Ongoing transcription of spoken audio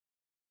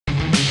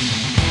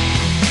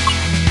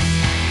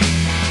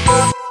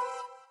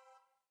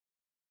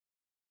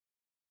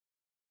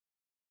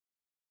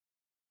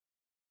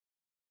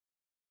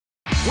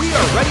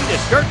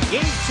start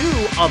Game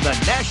 2 of the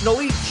National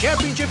League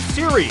Championship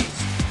Series.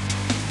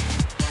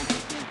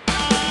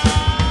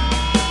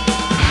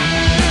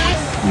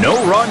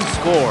 No runs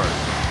scored.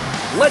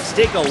 Let's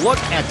take a look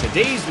at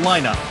today's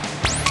lineup.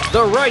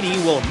 The righty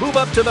will move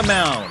up to the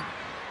mound.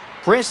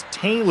 Chris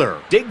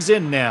Taylor digs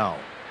in now.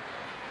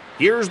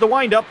 Here's the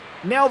windup,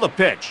 now the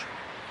pitch.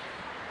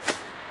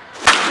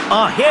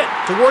 A hit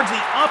towards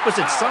the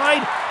opposite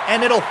side,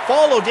 and it'll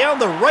follow down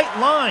the right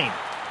line.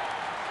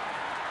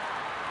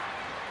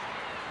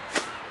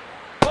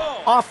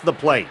 Off the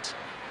plate.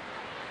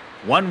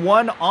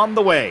 1-1 on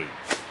the way.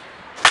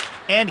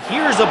 And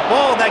here's a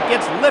ball that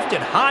gets lifted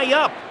high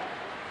up.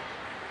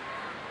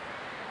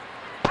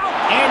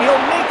 And he'll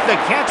make the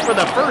catch for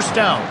the first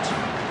out.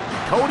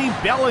 Cody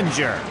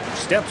Bellinger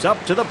steps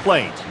up to the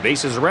plate.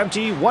 Bases are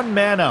empty, one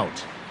man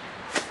out.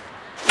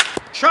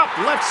 Chop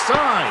left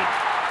side.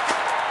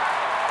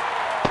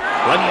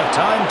 Plenty of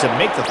time to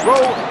make the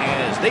throw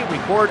as they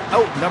record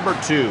out number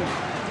 2.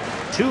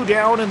 2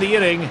 down in the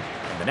inning,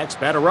 and the next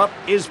batter up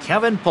is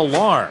Kevin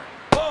Pillar.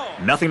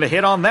 Nothing to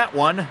hit on that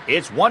one.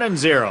 It's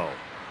 1-0.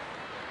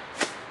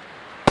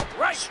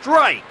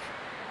 Strike.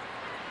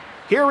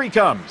 Here he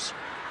comes.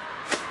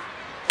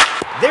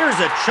 There's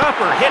a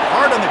chopper hit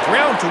hard on the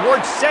ground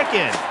towards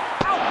second.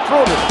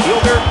 Throw to the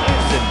fielder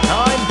is in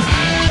time.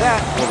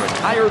 That will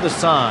retire the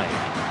side.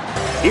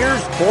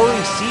 Here's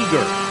Corey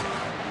Seager.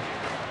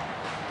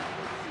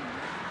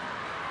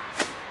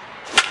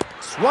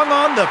 Swung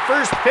on the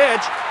first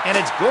pitch, and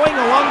it's going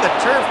along the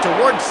turf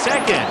towards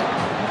second.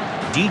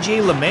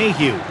 DJ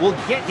LeMahieu will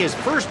get his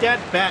first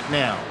at-bat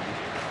now.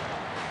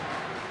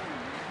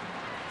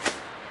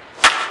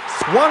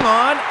 Swung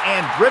on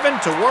and driven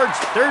towards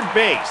third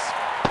base.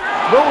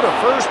 Throw to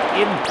first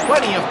in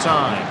plenty of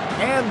time.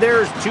 And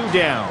there's 2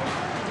 down.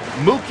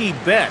 Mookie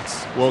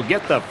Betts will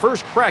get the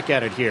first crack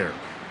at it here.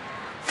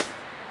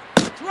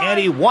 And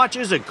he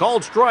watches a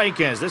called strike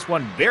as this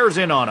one bears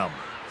in on him.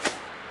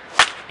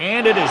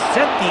 And it is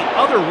sent the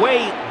other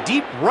way,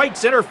 deep right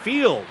center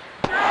field.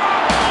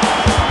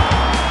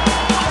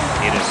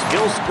 It is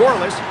still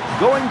scoreless,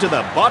 going to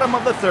the bottom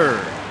of the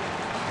third.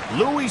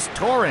 Luis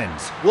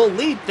Torrens will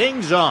lead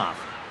things off.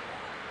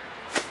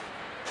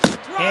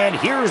 And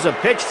here's a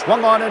pitch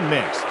swung on and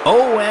missed.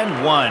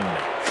 0-1.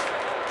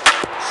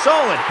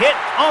 Solid hit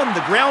on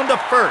the ground to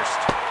first.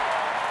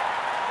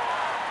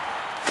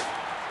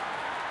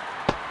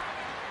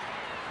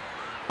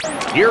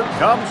 Here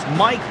comes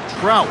Mike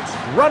Trout,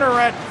 runner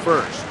at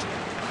first.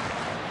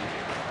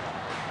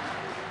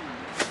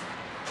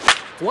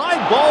 Fly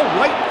ball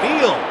right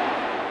field.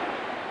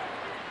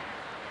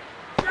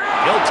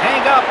 He'll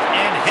tag up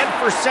and head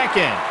for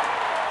second.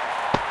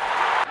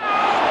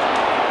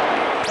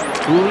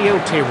 Julio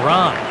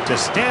Teheran to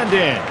stand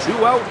in.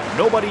 2 out,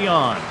 nobody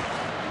on.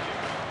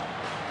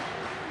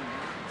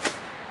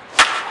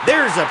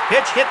 There's a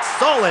pitch hit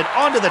solid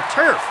onto the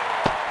turf.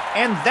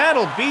 And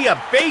that'll be a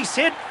base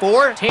hit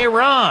for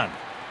Teheran.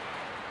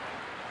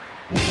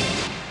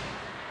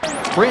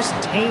 Chris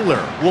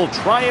Taylor will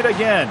try it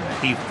again.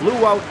 He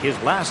flew out his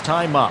last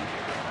time up.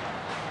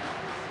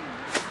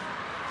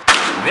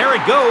 There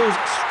it goes,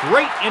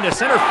 straight into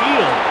center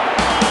field.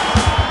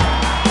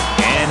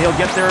 And he'll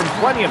get there in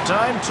plenty of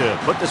time to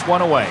put this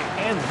one away.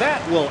 And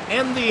that will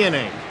end the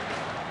inning.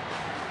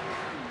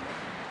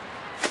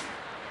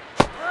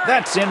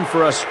 That's in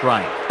for a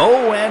strike.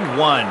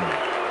 0-1.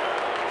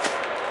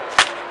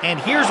 And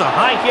here's a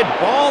high hit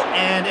ball,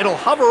 and it'll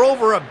hover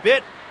over a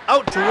bit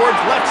out towards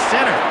left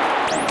center.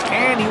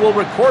 And he will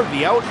record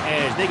the out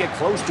as they get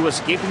close to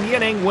escaping the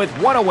inning with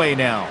 1 away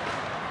now.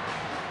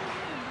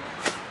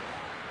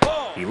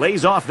 He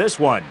lays off this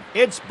one.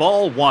 It's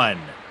ball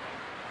 1.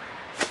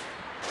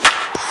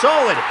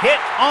 Solid hit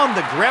on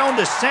the ground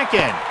to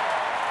second.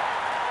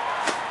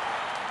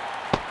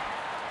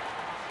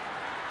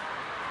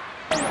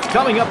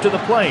 Coming up to the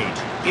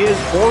plate is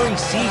Corey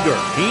Seager.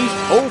 He's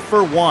 0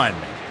 for 1.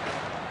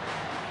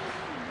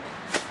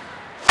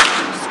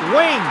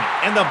 Swing,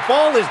 and the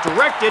ball is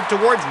directed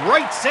towards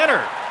right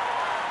center.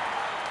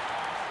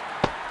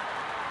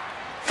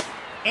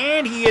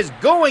 And he is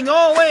going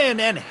all in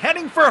and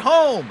heading for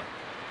home.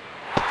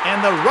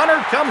 And the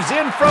runner comes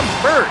in from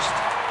first.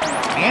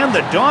 And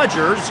the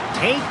Dodgers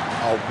take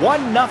a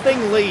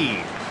 1-0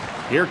 lead.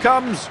 Here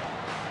comes.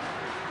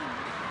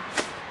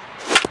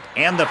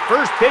 And the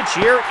first pitch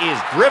here is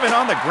driven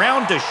on the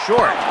ground to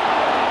short.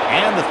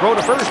 And the throw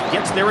to first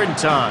gets there in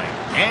time.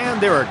 And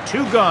there are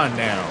 2 gone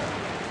now.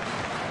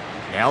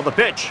 Now the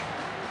pitch.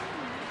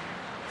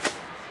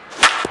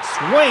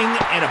 Swing,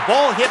 and a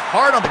ball hit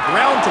hard on the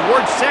ground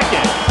towards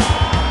second.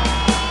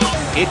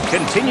 It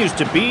continues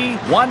to be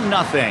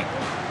 1-0.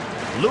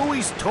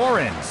 Luis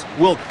Torrens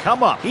will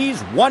come up.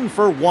 He's 1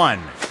 for 1.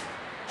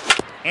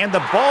 And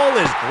the ball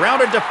is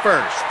grounded to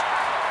first.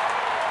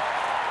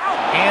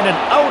 And an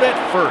out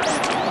at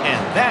first.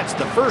 And that's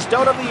the first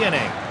out of the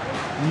inning.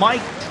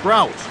 Mike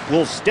Trout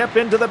will step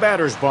into the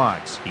batter's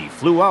box. He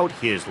flew out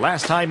his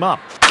last time up.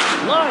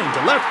 Line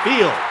to left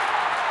field.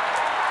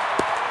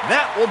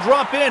 That will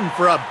drop in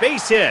for a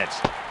base hit.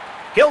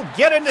 He'll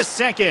get into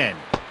second.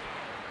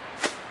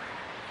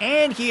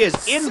 And he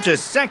is into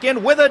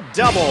second with a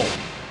double.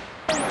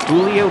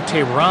 Julio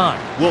Teheran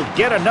will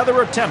get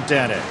another attempt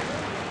at it.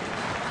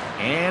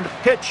 And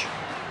pitch.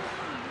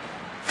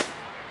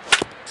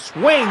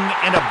 Swing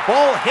and a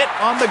ball hit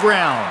on the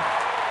ground.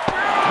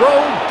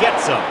 Throw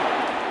gets him.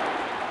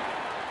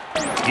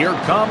 Here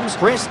comes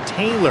Chris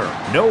Taylor.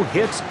 No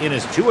hits in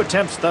his 2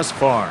 attempts thus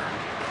far.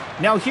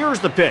 Now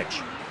here's the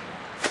pitch.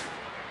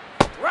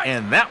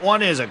 And that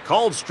one is a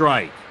called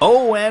strike.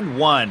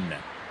 0-1.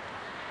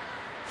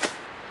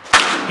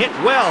 Hit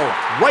well,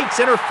 right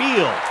center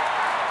field.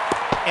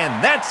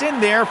 And that's in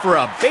there for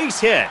a base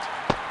hit.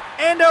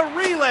 And a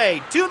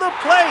relay to the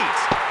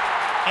plate.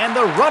 And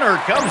the runner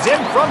comes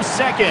in from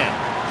second.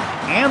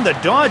 And the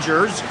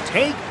Dodgers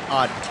take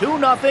a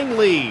 2-0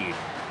 lead.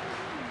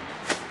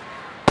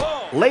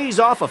 Lays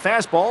off a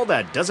fastball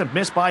that doesn't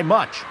miss by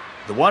much.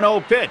 The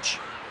 1-0 pitch.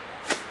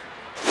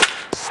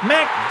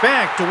 Smack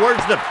back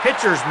towards the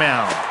pitcher's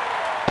mound.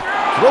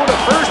 Throw to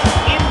first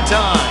in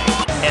time.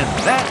 And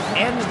that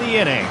ends the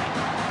inning.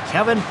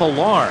 Kevin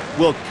Pillar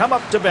will come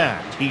up to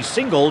bat. He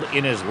singled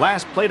in his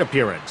last plate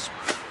appearance.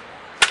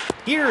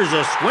 Here's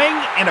a swing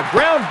and a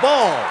ground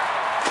ball.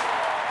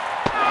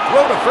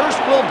 Throw to first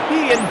will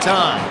be in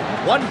time.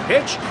 1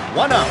 pitch,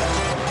 1 out.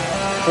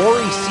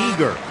 Corey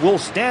Seager will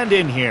stand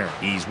in here.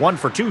 He's 1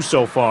 for 2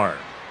 so far.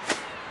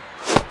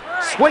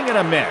 Swing and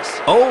a miss.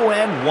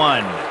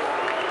 0-1.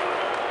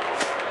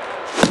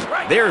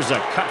 There's a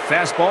cut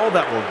fastball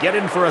that will get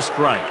in for a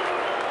strike.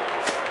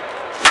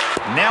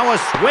 Now a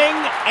swing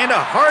and a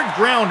hard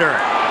grounder.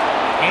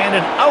 And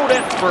an out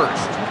at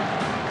first.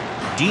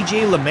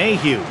 DJ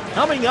LeMahieu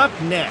coming up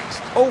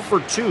next. 0 for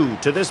 2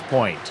 to this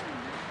point.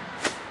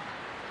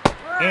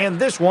 And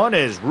this one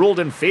is ruled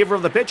in favor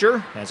of the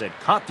pitcher as it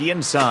caught the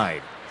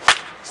inside.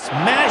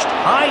 Smashed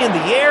high in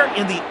the air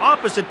in the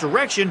opposite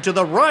direction to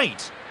the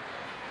right.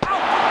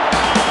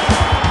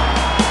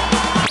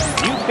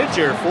 New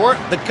pitcher for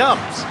the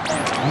Cubs.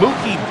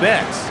 Mookie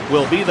Betts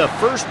will be the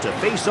first to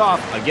face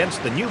off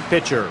against the new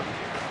pitcher.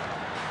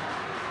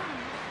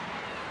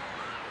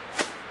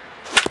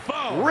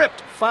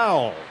 Ripped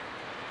foul.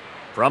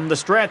 From the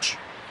stretch.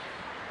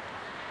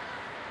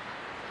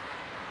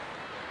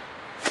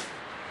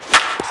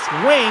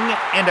 Swing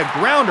and a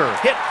grounder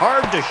hit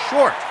hard to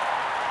short.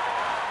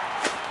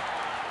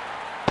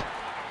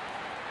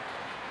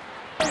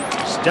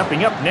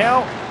 Stepping up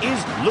now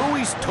is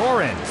Luis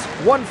Torrens.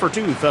 1 for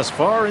 2 thus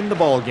far in the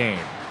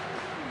ballgame.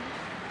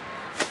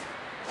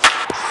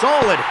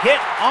 Solid hit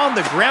on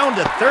the ground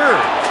to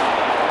third.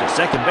 To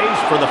second base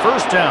for the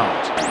first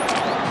out.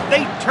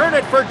 They turn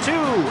it for 2.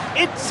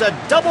 It's a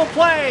double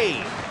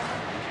play.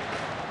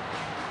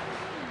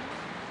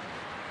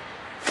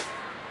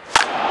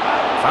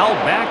 Fouled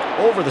back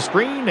over the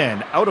screen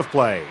and out of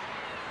play.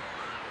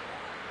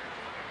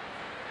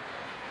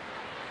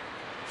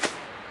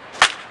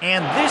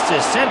 And this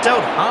is sent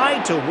out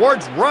high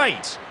towards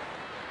right.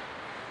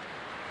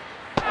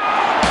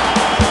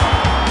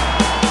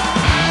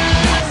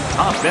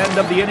 Top end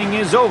of the inning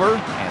is over,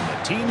 and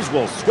the teams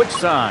will switch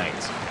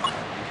sides.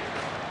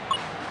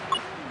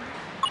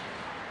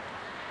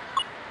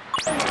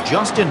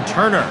 Justin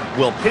Turner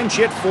will pinch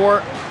hit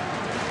for...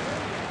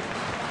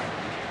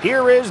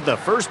 Here is the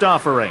first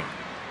offering.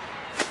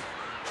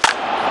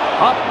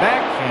 Hop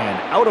back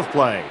and out of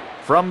play.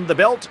 From the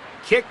belt,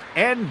 kick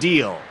and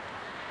deal.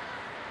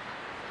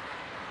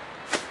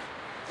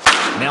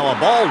 Now a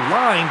ball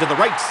lined to the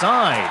right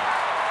side.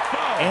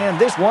 And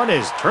this one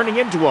is turning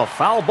into a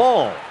foul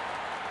ball.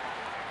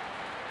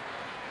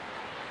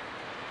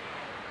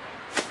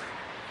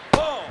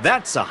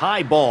 That's a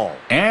high ball.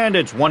 And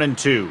it's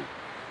 1-2.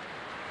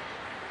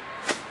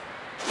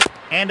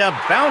 And a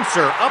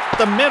bouncer up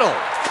the middle.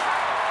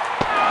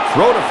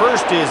 Throw to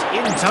first is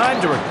in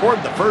time to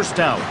record the first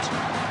out.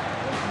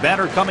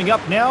 Batter coming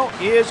up now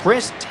is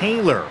Chris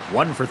Taylor.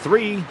 1 for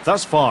 3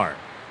 thus far.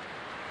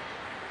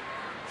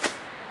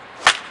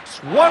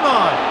 Swung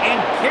on and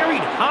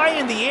carried high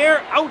in the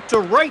air out to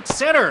right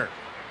center.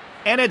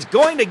 And it's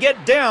going to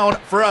get down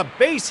for a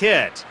base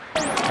hit.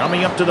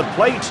 Coming up to the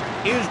plate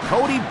is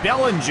Cody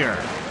Bellinger.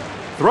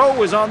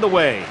 Throw is on the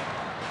way.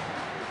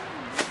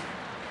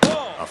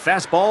 A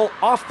fastball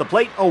off the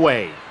plate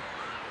away.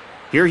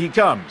 Here he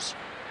comes.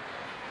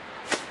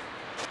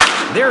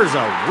 There's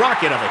a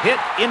rocket of a hit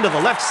into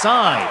the left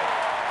side.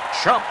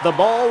 Chop the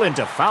ball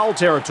into foul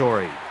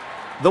territory.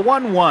 The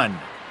 1-1.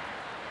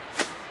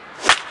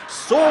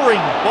 Soaring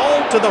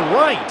ball to the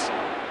right.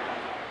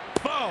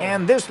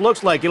 And this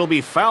looks like it'll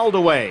be fouled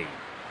away.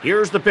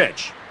 Here's the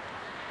pitch.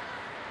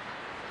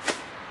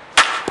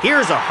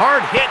 Here's a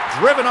hard hit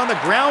driven on the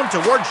ground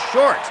towards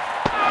short.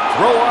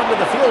 Throw on to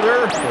the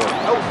fielder for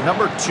out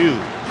number 2.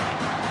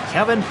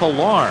 Kevin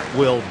Pillar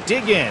will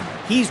dig in.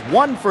 He's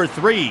 1 for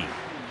 3.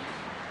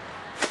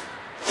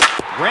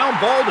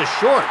 Ground ball to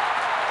short.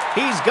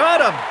 He's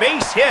got a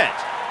base hit.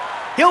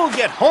 He'll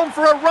get home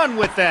for a run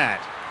with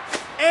that.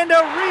 And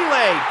a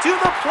relay to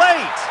the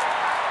plate.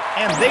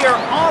 And they are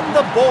on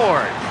the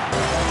board.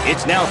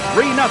 It's now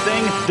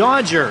 3-0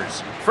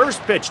 Dodgers.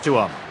 First pitch to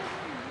him.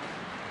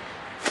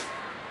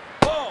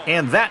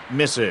 And that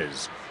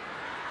misses.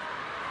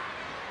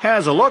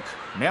 Has a look.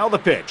 Now the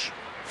pitch.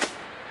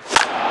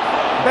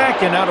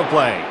 Back and out of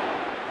play.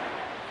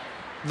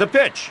 The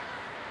pitch.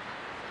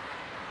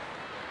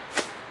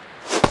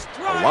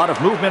 A lot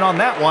of movement on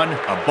that one.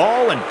 A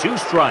ball and 2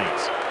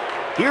 strikes.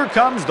 Here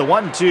comes the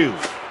 1-2.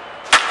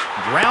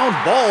 Ground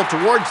ball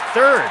towards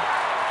third.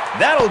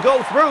 That'll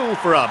go through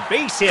for a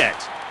base hit.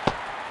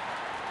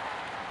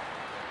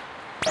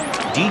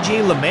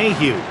 DJ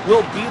LeMahieu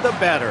will be the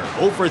batter.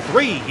 0 for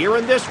 3 here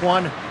in this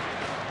one.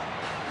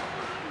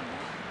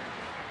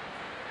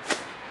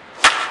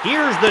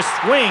 Here's the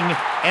swing,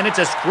 and it's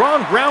a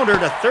strong grounder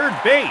to third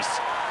base.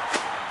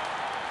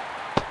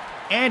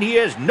 And he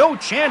has no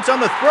chance on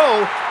the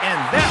throw, and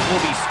that will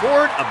be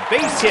scored a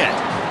base hit.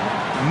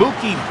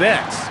 Mookie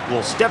Betts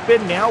will step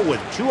in now with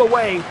 2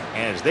 away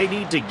as they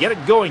need to get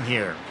it going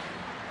here.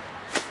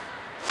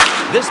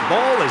 This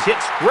ball is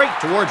hit straight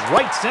towards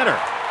right center.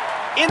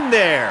 In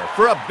there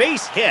for a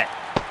base hit.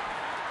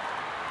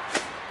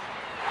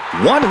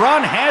 1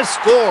 run has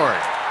scored.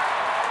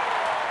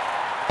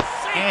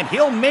 And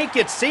he'll make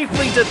it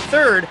safely to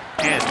third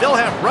as they'll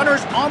have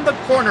runners on the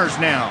corners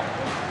now.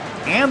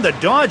 And the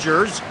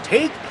Dodgers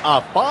take a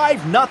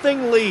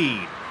 5-0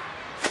 lead.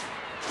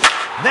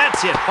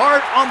 That's hit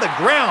hard on the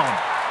ground.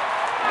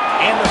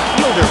 And the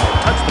fielder will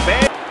touch